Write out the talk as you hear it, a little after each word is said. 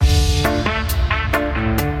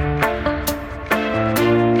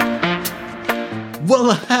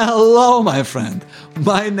Hello, my friend.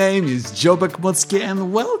 My name is Joe Bakhmutsky,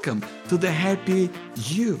 and welcome to The Happy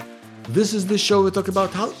You. This is the show we talk about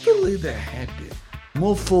how to live a happy,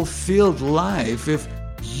 more fulfilled life if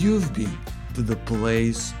you've been to the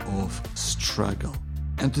place of struggle.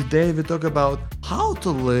 And today we talk about how to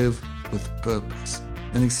live with purpose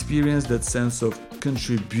and experience that sense of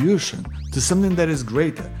contribution to something that is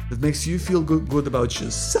greater, that makes you feel good about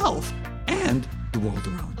yourself and the world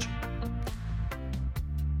around you.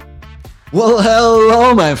 Well,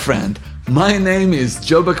 hello, my friend. My name is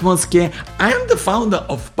Joe Bakhmutsky. I am the founder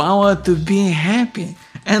of Power to Be Happy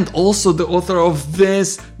and also the author of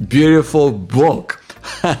this beautiful book,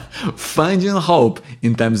 Finding Hope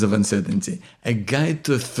in Times of Uncertainty, a guide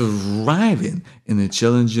to thriving in a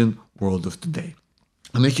challenging world of today.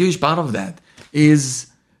 And a huge part of that is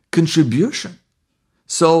contribution.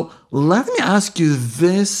 So let me ask you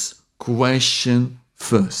this question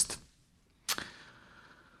first.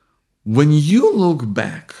 When you look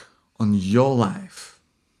back on your life,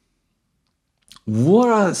 what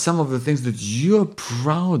are some of the things that you're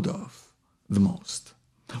proud of the most?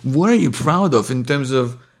 What are you proud of in terms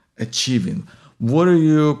of achieving? What are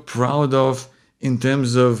you proud of in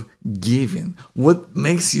terms of giving? What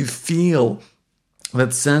makes you feel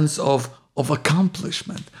that sense of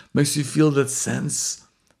accomplishment? Makes you feel that sense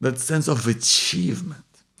of achievement?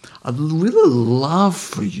 I'd really love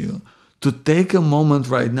for you to take a moment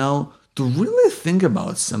right now to really think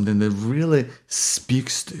about something that really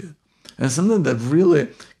speaks to you and something that really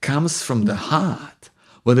comes from the heart,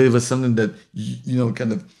 whether it was something that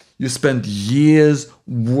you spent years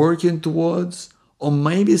working towards, or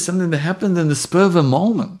maybe something that happened in the spur of a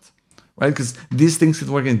moment, right? Because these things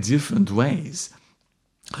can work in different ways.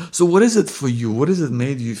 So what is it for you? What has it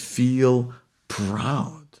made you feel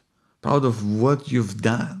proud of what you've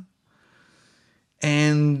done?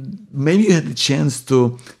 And maybe you had the chance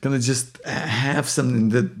to kind of just have something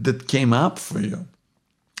that came up for you.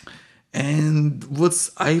 And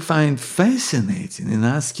what I find fascinating in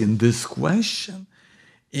asking this question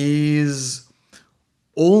is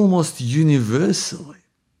almost universally,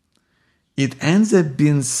 it ends up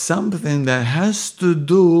being something that has to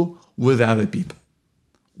do with other people.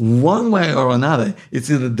 One way or another,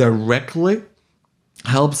 it's either directly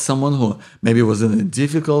helps someone who maybe was in a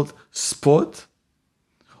difficult spot,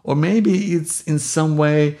 or maybe it's in some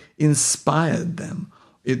way inspired them.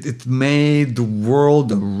 It made the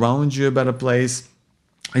world around you a better place.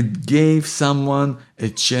 It gave someone a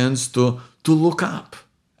chance to look up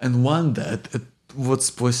and wonder at what's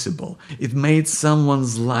possible. It made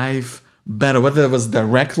someone's life better, whether it was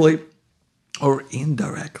directly or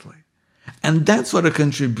indirectly. And that's what a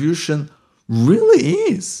contribution really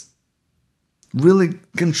is. Really,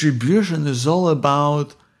 contribution is all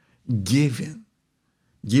about giving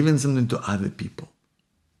something to other people.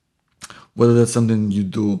 Whether that's something you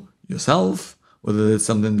do yourself, whether that's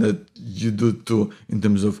something that you do in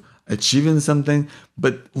terms of achieving something,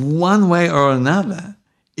 but one way or another,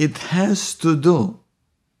 it has to do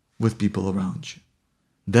with people around you.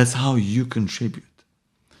 That's how you contribute.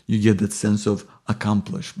 You get that sense of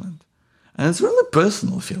accomplishment. And it's really a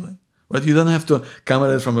personal feeling, right? You don't have to come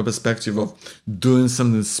at it from a perspective of doing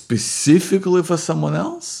something specifically for someone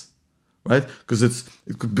else, right? Because it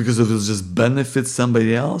will just benefit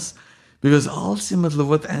somebody else. Because ultimately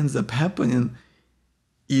what ends up happening,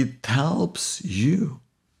 it helps you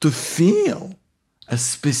to feel a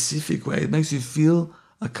specific way. It makes you feel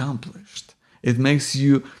accomplished. It makes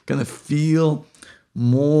you kind of feel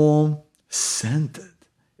more centered.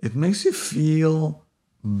 It makes you feel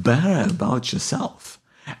better about yourself.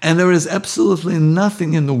 And there is absolutely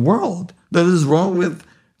nothing in the world that is wrong with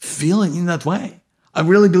feeling in that way. I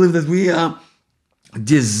really believe that we are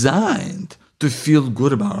designed to feel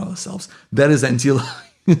good about ourselves. That is until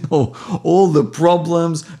all the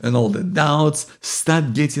problems and all the doubts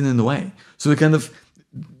start getting in the way. So we kind of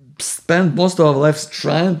spend most of our lives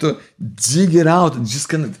trying to dig it out and just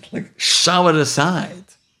kind of like shove it aside.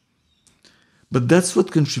 But that's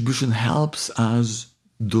what contribution helps us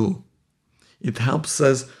do. It helps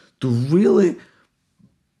us to really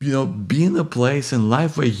be in a place in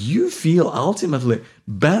life where you feel ultimately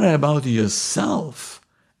better about yourself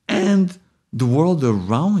and the world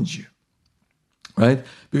around you, right?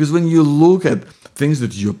 Because when you look at things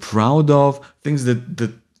that you're proud of, things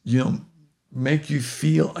that make you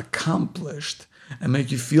feel accomplished and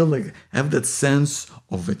make you feel like have that sense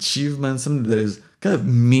of achievement, something that is kind of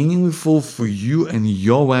meaningful for you and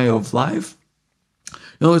your way of life,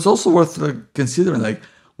 it's also worth considering, like,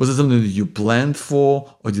 was it something that you planned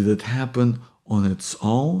for, or did it happen on its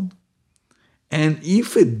own? And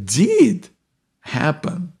if it did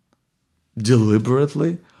happen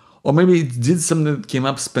deliberately, or maybe it did something that came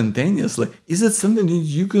up spontaneously. Is it something that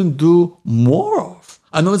you can do more of?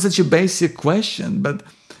 I know it's such a basic question, but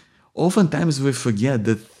oftentimes we forget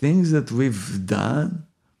the things that we've done,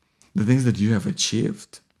 the things that you have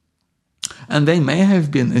achieved. And they may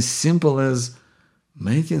have been as simple as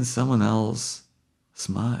making someone else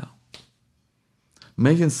smile,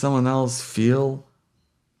 making someone else feel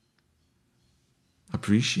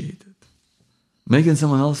appreciated, making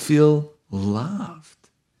someone else feel loved.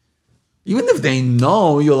 Even if they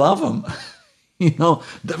know you love them,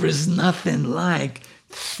 there is nothing like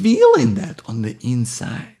feeling that on the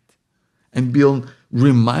inside and being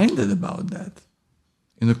reminded about that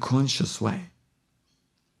in a conscious way.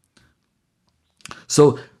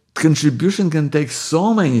 So contribution can take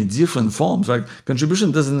so many different forms, right?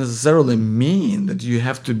 Contribution doesn't necessarily mean that you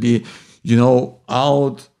have to be,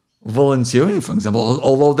 out volunteering, for example,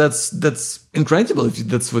 although that's incredible if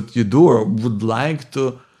that's what you do or would like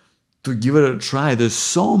to give it a try. There's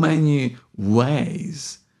so many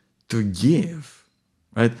ways to give,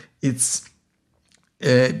 right? It's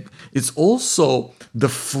also the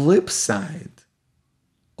flip side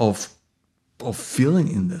of feeling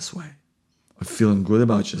in this way, of feeling good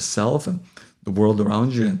about yourself and the world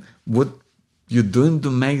around you and what you're doing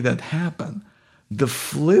to make that happen. The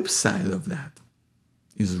flip side of that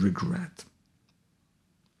is regret.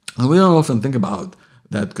 And we don't often think about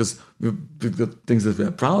that because we've got things that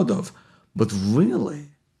we're proud of, but really,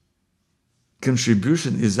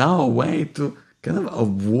 contribution is our way to kind of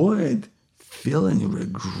avoid feeling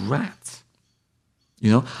regret.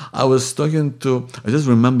 I just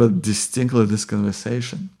remember distinctly this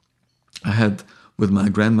conversation I had with my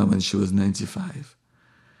grandma when she was 95.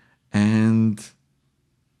 And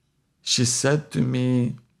she said to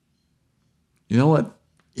me, you know what,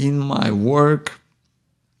 in my work,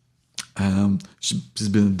 she's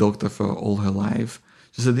been a doctor for all her life.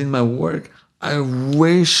 She said, in my work, I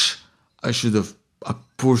wish I should have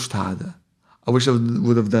pushed harder. I wish I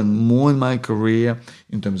would have done more in my career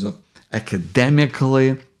in terms of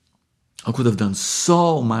academically. I could have done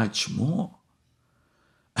so much more.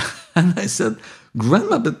 And I said,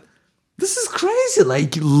 Grandma, but this is crazy.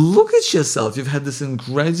 Like, look at yourself. You've had this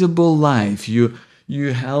incredible life. You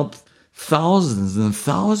helped thousands and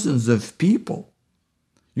thousands of people.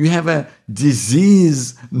 You have a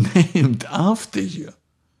disease named after you.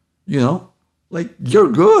 Like,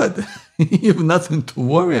 you're good. You have nothing to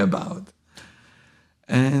worry about.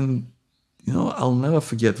 And, I'll never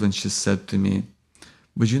forget when she said to me,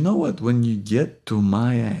 but you know what? When you get to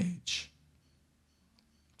my age,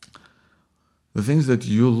 the things that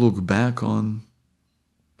you look back on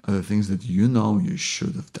are the things that you know you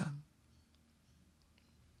should have done.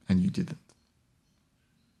 And you didn't.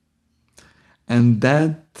 And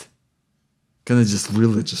that kind of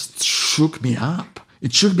just shook me up.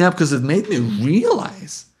 It shook me up because it made me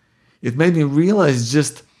realize. It made me realize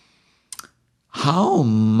just how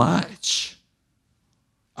much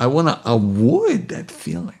I want to avoid that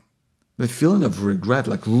feeling. The feeling of regret,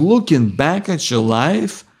 like looking back at your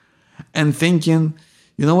life and thinking,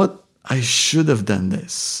 you know what? I should have done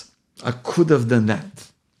this. I could have done that.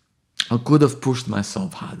 I could have pushed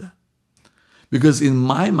myself harder. Because in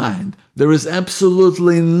my mind, there is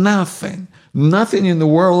absolutely nothing in the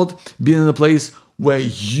world being in a place where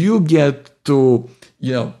you get to,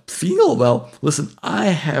 feel, well, listen, I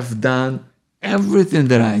have done everything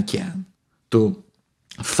that I can to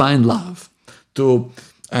find love, to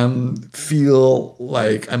feel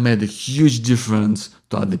like I made a huge difference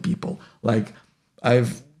to other people. Like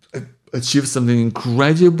I've achieved something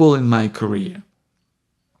incredible in my career.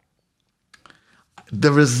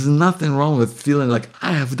 There is nothing wrong with feeling like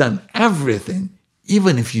I have done everything,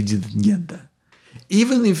 even if you didn't get that.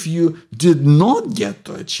 Even if you did not get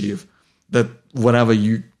to achieve that, whatever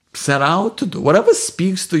you set out to do, whatever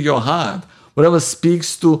speaks to your heart, whatever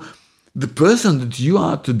speaks to the person that you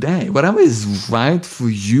are today, whatever is right for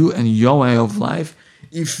you and your way of life,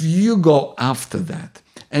 if you go after that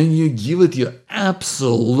and you give it your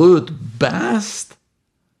absolute best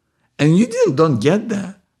and you don't get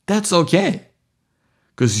that, that's okay.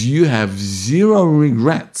 Because you have zero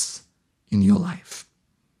regrets in your life.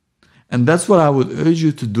 And that's what I would urge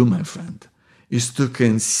you to do, my friend, is to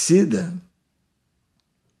consider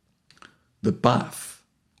the path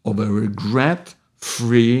of a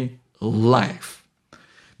regret-free life.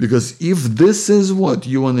 Because if this is what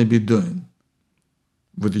you want to be doing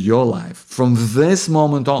with your life from this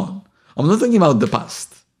moment on, I'm not talking about the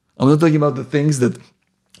past. I'm not talking about the things that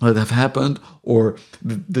have happened or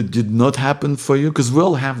that did not happen for you, because we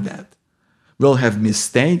all have that. We all have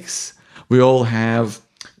mistakes. We all have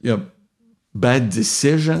bad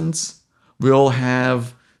decisions. We all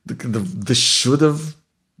have the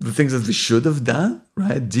things that we should have done,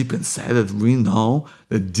 right? Deep inside that we know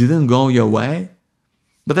that didn't go your way.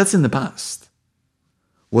 But that's in the past.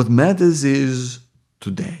 What matters is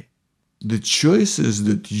today. The choices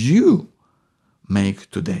that you make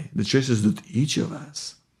today, the choices that each of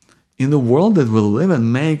us in the world that we live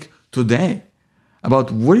in make today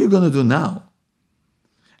about what are you going to do now.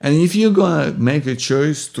 And if you're going to make a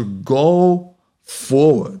choice to go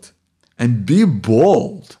forward and be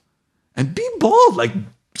bold, like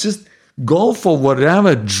just go for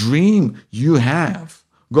whatever dream you have,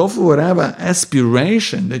 go for whatever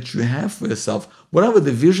aspiration that you have for yourself, whatever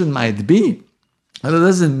the vision might be. And it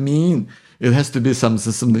doesn't mean it has to be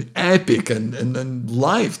something epic and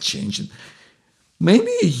life-changing.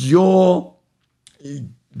 Maybe your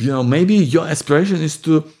aspiration is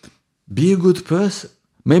to be a good person.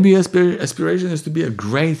 Maybe your aspiration is to be a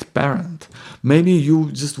great parent. Maybe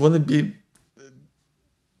you just want to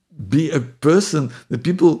be a person that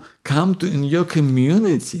people come to in your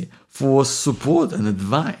community for support and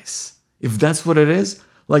advice. If that's what it is,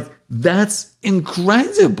 like that's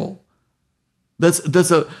incredible.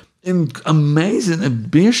 That's an amazing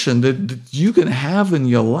ambition that you can have in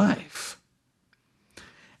your life.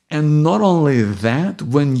 And not only that,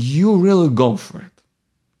 when you really go for it,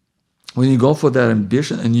 when you go for that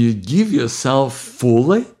ambition and you give yourself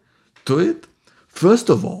fully to it, first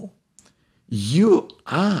of all, you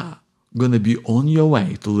are going to be on your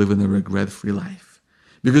way to living a regret-free life.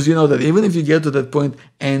 Because you know that even if you get to that point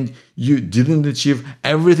and you didn't achieve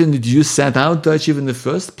everything that you set out to achieve in the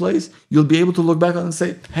first place, you'll be able to look back on and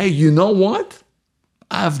say, hey, you know what?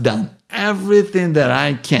 I've done everything that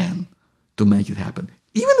I can to make it happen.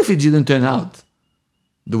 Even if it didn't turn out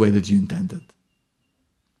the way that you intended.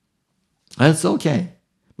 That's okay.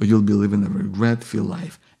 But you'll be living a regret-free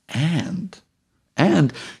life. And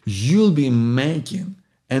you'll be making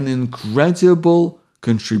an incredible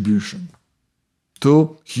contribution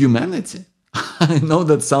to humanity. I know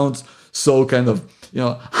that sounds so kind of,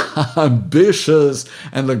 ambitious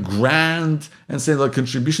and grand and say like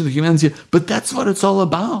contribution to humanity, but that's what it's all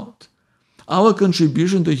about. Our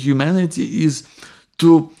contribution to humanity is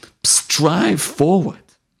to strive forward,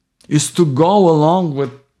 is to go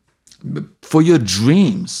along for your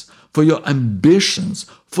dreams, for your ambitions,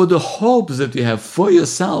 for the hopes that you have for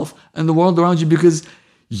yourself and the world around you, because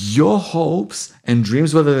your hopes and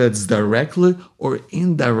dreams, whether that's directly or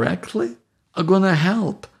indirectly, are going to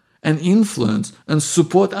help and influence and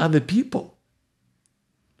support other people.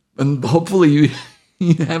 And hopefully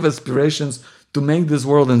you have aspirations to make this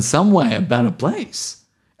world in some way a better place.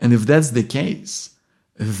 And if that's the case,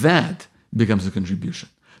 that becomes a contribution.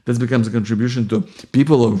 That becomes a contribution to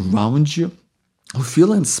people around you who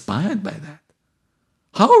feel inspired by that.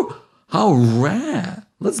 How rare,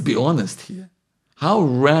 let's be honest here, how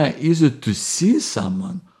rare is it to see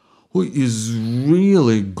someone who is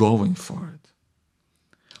really going for it?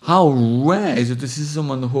 How rare is it to see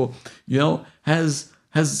someone who, has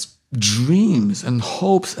dreams and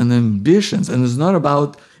hopes and ambitions and is not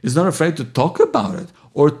afraid to talk about it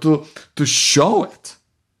or to show it,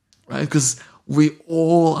 right? Because we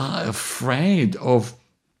all are afraid of,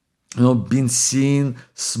 being seen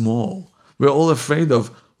small. We're all afraid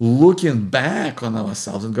of looking back on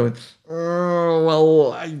ourselves and going, oh,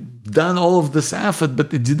 well, I've done all of this effort,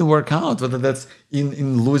 but it didn't work out. Whether that's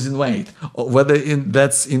in losing weight, or whether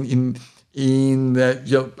that's in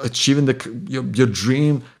achieving your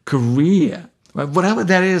dream career, right? Whatever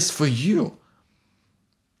that is for you,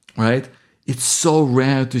 right? It's so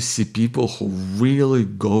rare to see people who really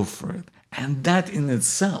go for it. And that in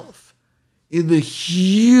itself is a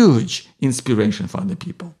huge inspiration for other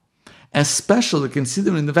people, especially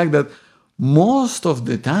considering the fact that most of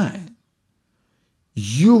the time,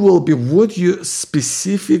 you will be what you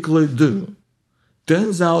specifically do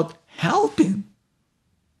turns out helping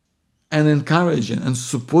and encouraging and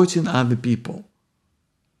supporting other people.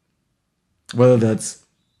 Whether that's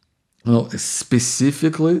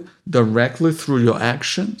specifically, directly through your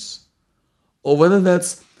actions, or whether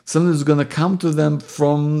that's something that's going to come to them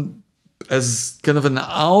from as kind of an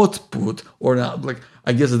output or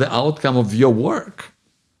the outcome of your work.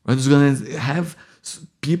 Right? It's going to have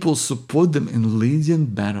people support them in leading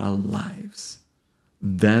better lives.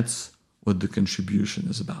 That's what the contribution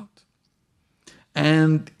is about.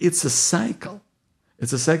 And it's a cycle.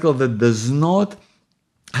 It's a cycle that does not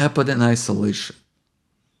happen in isolation.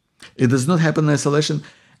 It does not happen in isolation.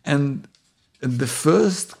 And the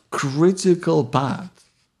first critical part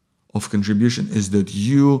of contribution is that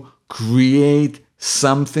you create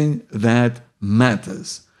something that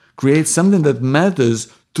matters. Create something that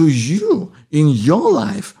matters to you in your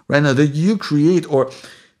life right now, that you create, or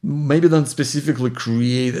maybe don't specifically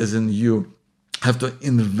create as in you have to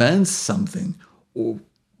invent something,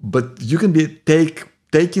 but you can be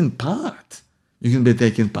taking part. You can be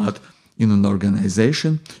taking part in an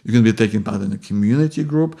organization. You can be taking part in a community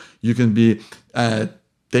group. You can be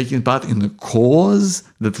taking part in a cause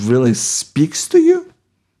that really speaks to you.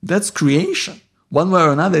 That's creation. One way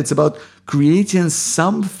or another, it's about creating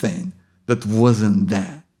something that wasn't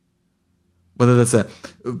there. Whether that's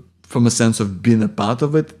from a sense of being a part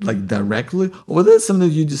of it, like directly, or whether it's something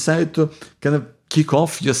that you decide to kind of kick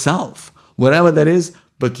off yourself, whatever that is,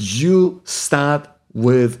 but you start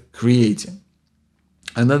with creating.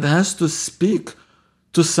 And that has to speak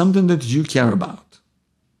to something that you care about,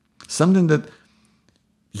 something that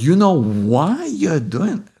you know why you're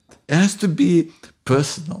doing it. It has to be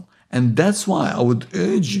personal. And that's why I would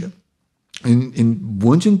urge you in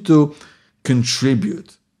wanting to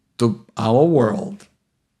contribute to our world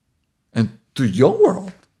and to your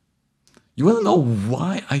world. You want to know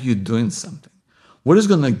why are you doing something? What is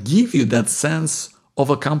going to give you that sense of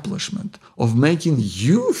accomplishment, of making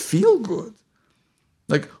you feel good?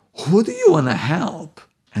 Like, who do you want to help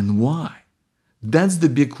and why? That's the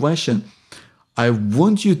big question I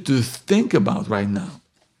want you to think about right now.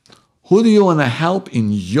 Who do you want to help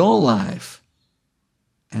in your life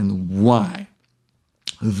and why?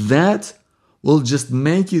 That will just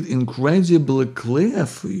make it incredibly clear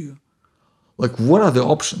for you. Like, what are the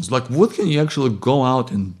options? Like, what can you actually go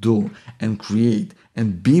out and do and create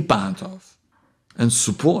and be part of and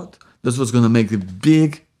support? That's what's going to make the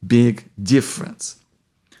big, big difference.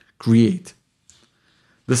 Create.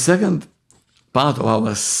 The second part of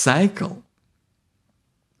our cycle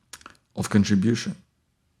of contribution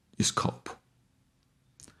is cope.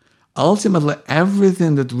 Ultimately,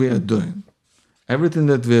 everything that we are doing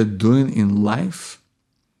in life,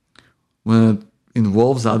 when it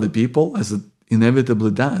involves other people, as it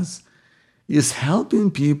inevitably does, is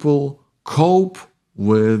helping people cope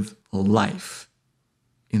with life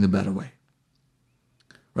in a better way.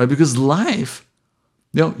 Right? Because life,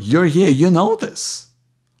 you're here, you know this.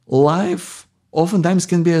 Life oftentimes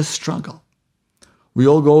can be a struggle. We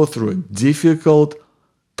all go through difficult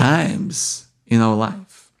times in our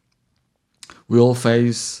life. We all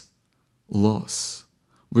face loss.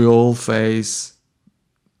 We all face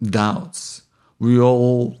doubts. We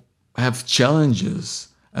all have challenges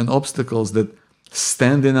and obstacles that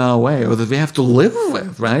stand in our way or that we have to live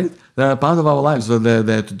with, right? They're a part of our lives, whether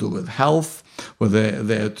they're to do with health, whether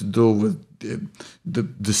they're to do with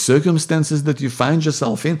the circumstances that you find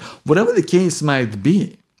yourself in, whatever the case might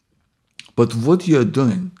be. But what you're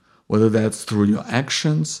doing, whether that's through your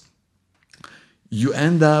actions, you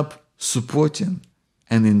end up supporting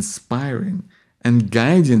and inspiring and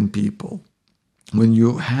guiding people when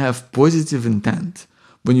you have positive intent,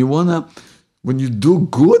 when you do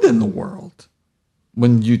good in the world,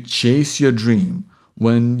 when you chase your dream,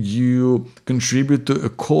 when you contribute to a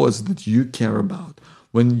cause that you care about,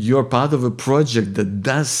 when you're part of a project that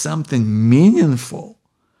does something meaningful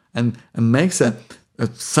and makes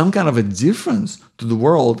some kind of a difference to the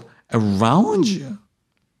world around you,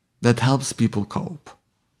 that helps people cope.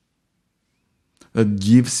 That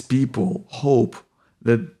gives people hope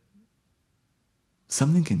that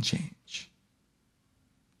something can change,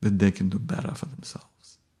 that they can do better for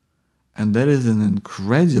themselves. And that is an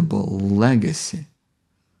incredible legacy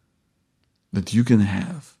that you can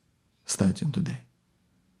have starting today.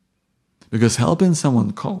 Because helping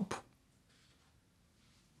someone cope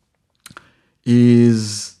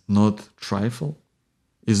is not trifle,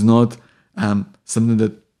 is not something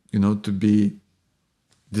that, to be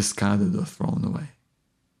discarded or thrown away.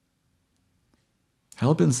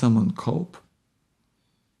 Helping someone cope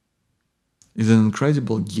is an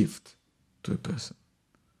incredible gift to a person.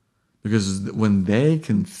 Because when they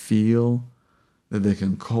can feel that they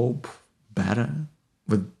can cope better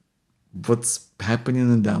with what's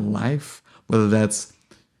happening in their life, whether that's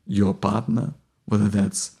your partner, whether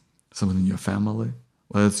that's someone in your family,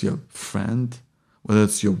 whether it's your friend, whether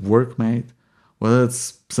it's your workmate, whether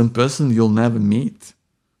it's some person you'll never meet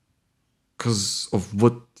because of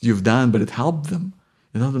what you've done, but it helped them.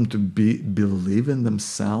 It helped them to believe in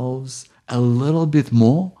themselves a little bit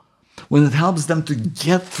more. When it helps them to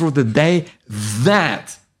get through the day,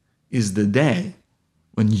 that is the day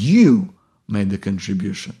when you made the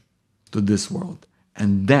contribution to this world.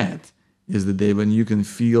 And that is the day when you can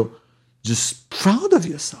feel just proud of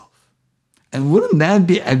yourself. And wouldn't that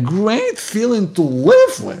be a great feeling to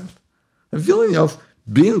live with? A feeling of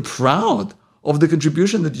being proud of the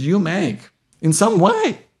contribution that you make in some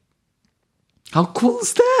way. How cool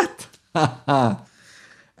is that?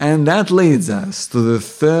 And that leads us to the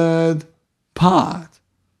third part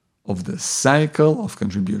of the cycle of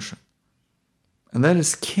contribution. And that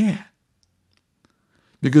is care.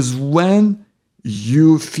 Because when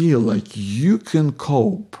you feel like you can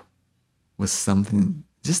cope with something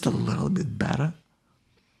just a little bit better,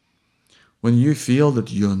 when you feel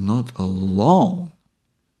that you're not alone,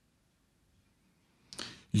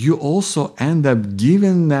 you also end up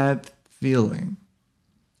giving that feeling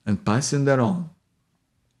and passing that on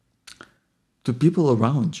to people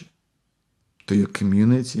around you, to your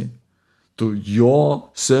community, to your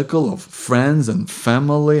circle of friends and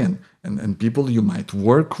family and people you might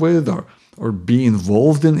work with or be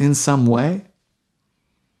involved in some way.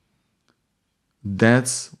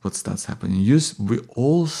 That's what starts happening. We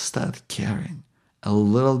all start caring a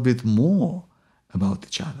little bit more about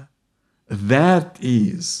each other. That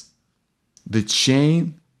is the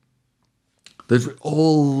chain that we're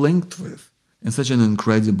all linked with in such an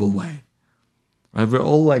incredible way. Right? We're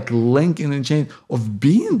all like linked in a chain of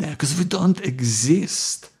being there because we don't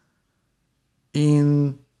exist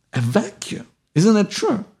in a vacuum. Isn't that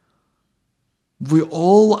true? We're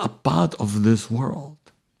all a part of this world,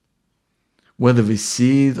 whether we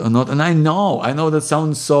see it or not. And I know that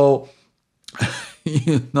sounds so,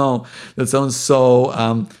 that sounds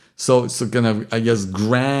so, so kind of, I guess,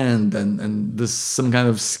 grand and this some kind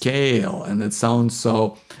of scale, and it sounds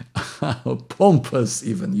so pompous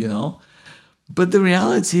even, But the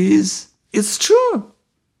reality is, it's true.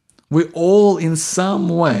 We all in some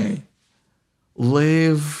way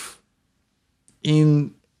live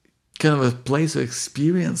in kind of a place of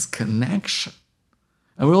experience connection.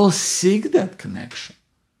 And we all seek that connection.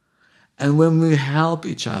 And when we help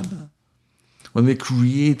each other, when we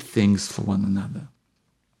create things for one another,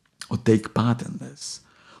 or take part in this,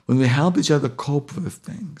 when we help each other cope with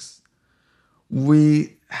things,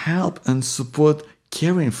 we help and support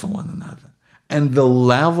caring for one another. And the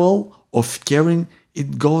level of caring,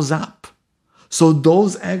 it goes up. So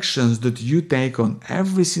those actions that you take on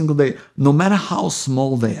every single day, no matter how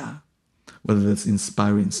small they are, whether that's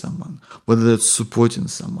inspiring someone, whether that's supporting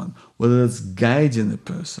someone, whether that's guiding a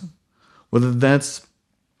person, whether that's,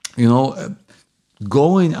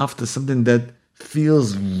 going after something that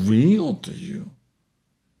feels real to you,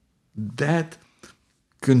 that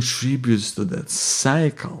contributes to that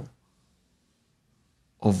cycle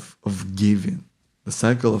of giving, the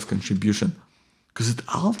cycle of contribution, because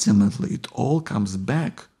ultimately it all comes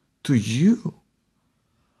back to you.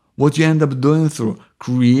 What you end up doing through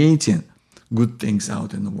creating good things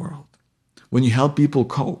out in the world. When you help people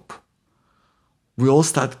cope, we all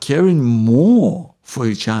start caring more for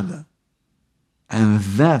each other. And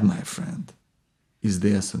that, my friend, is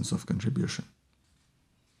the essence of contribution.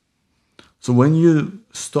 So when you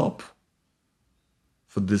stop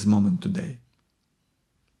for this moment today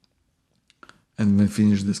and we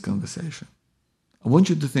finish this conversation, I want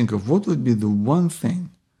you to think of what would be the one thing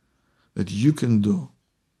that you can do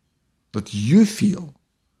that you feel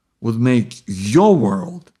would make your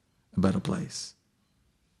world a better place.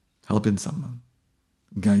 Helping someone,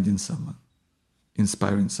 guiding someone,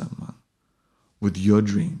 inspiring someone with your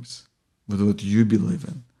dreams, with what you believe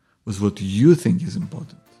in, with what you think is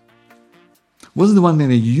important. What's the one thing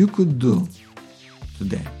that you could do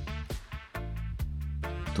today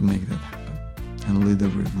to make that happen and lead a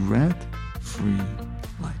regret-free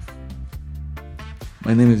life?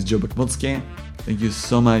 My name is Joe Bakhmutsky. Thank you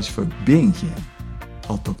so much for being here.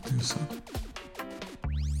 I'll talk to you soon.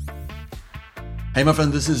 Hey my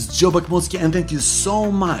friend, this is Joe Bakhmutsky, and thank you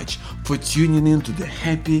so much for tuning in to the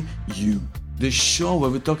Happy You, the show where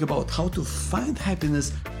we talk about how to find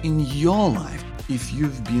happiness in your life if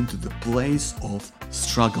you've been to the place of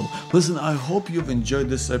struggle. Listen, I hope you've enjoyed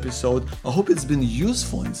this episode. I hope it's been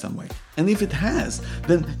useful in some way. And if it has,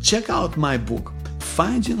 then check out my book,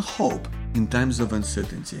 Finding Hope in Times of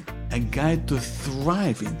Uncertainty, a guide to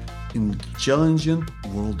thriving in the challenging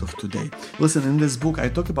world of today. Listen, in this book, I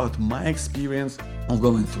talk about my experience of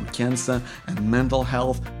going through cancer and mental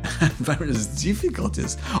health and various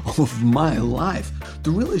difficulties of my life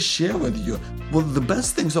to really share with you the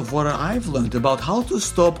best things of what I've learned about how to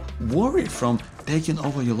stop worry from taking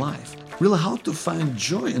over your life. Really how to find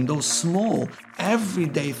joy in those small,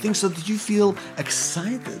 everyday things so that you feel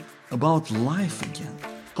excited about life again.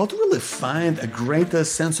 How to really find a greater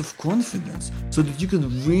sense of confidence so that you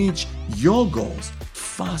can reach your goals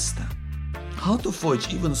faster. How to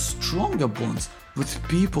forge even stronger bonds with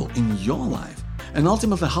people in your life. And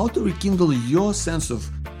ultimately, how to rekindle your sense of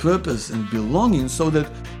purpose and belonging so that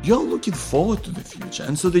you're looking forward to the future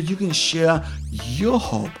and so that you can share your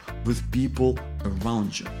hope with people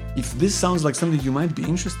around you. If this sounds like something you might be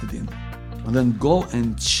interested in, then go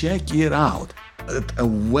and check it out at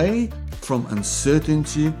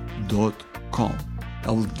awayfromuncertainty.com.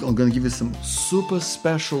 I'm going to give you some super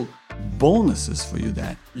special bonuses for you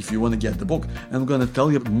there if you want to get the book. I'm going to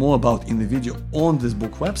tell you more about in the video on this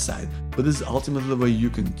book website, but this is ultimately where you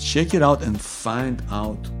can check it out and find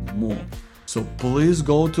out more. So please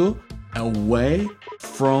go to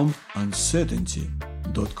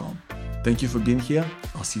awayfromuncertainty.com. Thank you for being here.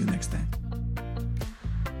 I'll see you next time.